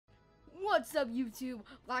What's up YouTube?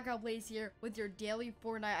 Blackout Blaze here with your daily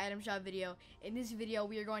Fortnite item shop video. In this video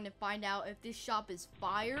we are going to find out if this shop is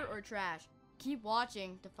fire or trash. Keep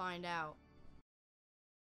watching to find out.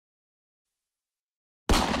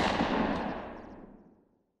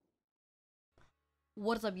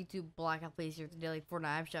 What's up YouTube? Blackout Blaze here with the daily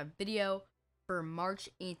Fortnite item shop video for March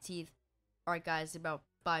 18th. Alright guys, about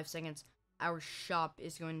 5 seconds our shop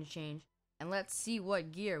is going to change. And let's see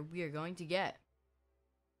what gear we are going to get.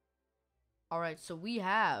 Alright, so we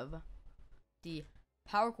have the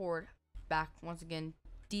power cord back once again,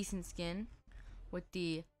 decent skin with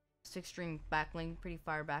the 6-string backling, pretty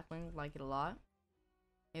fire backling, like it a lot.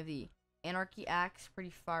 We have the Anarchy axe, pretty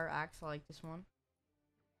fire axe, I like this one.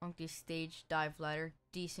 Funky stage dive glider,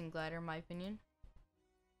 decent glider in my opinion.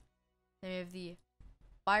 Then we have the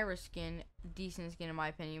Fyra skin, decent skin in my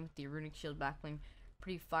opinion with the runic shield backling,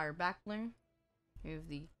 pretty fire backling. We have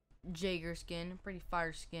the Jaeger skin, pretty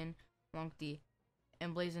fire skin. Along with the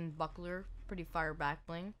emblazoned buckler, pretty fire back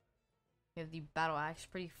bling. We have the battle axe,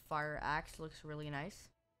 pretty fire axe, looks really nice.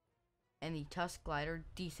 And the Tusk glider,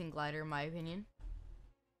 decent glider in my opinion.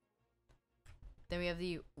 Then we have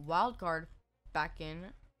the wild card back in,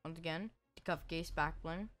 once again, the cuff case back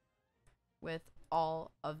bling. With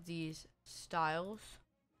all of these styles.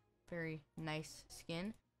 Very nice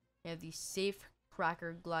skin. We have the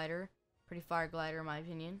Safecracker glider, pretty fire glider in my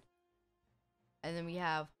opinion. And then we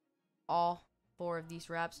have all 4 of these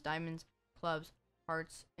wraps: diamonds, clubs,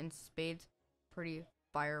 hearts, and spades. Pretty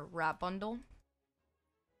fire wrap bundle.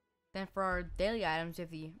 Then for our daily items, we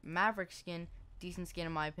have the Maverick skin, decent skin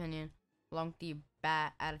in my opinion, along with the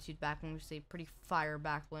bat attitude backling, which is a pretty fire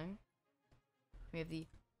backling. We have the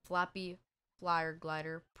Flappy flyer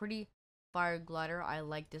glider, pretty fire glider. I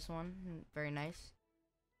like this one, very nice.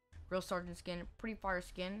 Real sergeant skin, pretty fire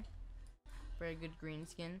skin, very good green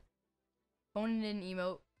skin. Phone in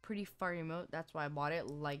emote, pretty fire emote, that's why I bought it,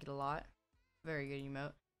 like it a lot, very good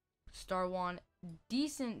emote. Star Wand,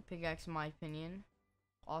 decent pickaxe in my opinion,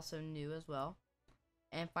 also new as well.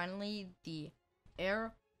 And finally the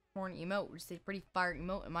air horn emote, which is a pretty fire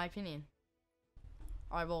emote in my opinion.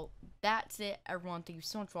 Alright, well that's it everyone, thank you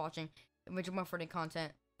so much for watching. If you enjoyed my Fortnite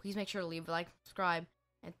content, please make sure to leave a like, subscribe,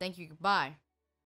 and thank you, goodbye.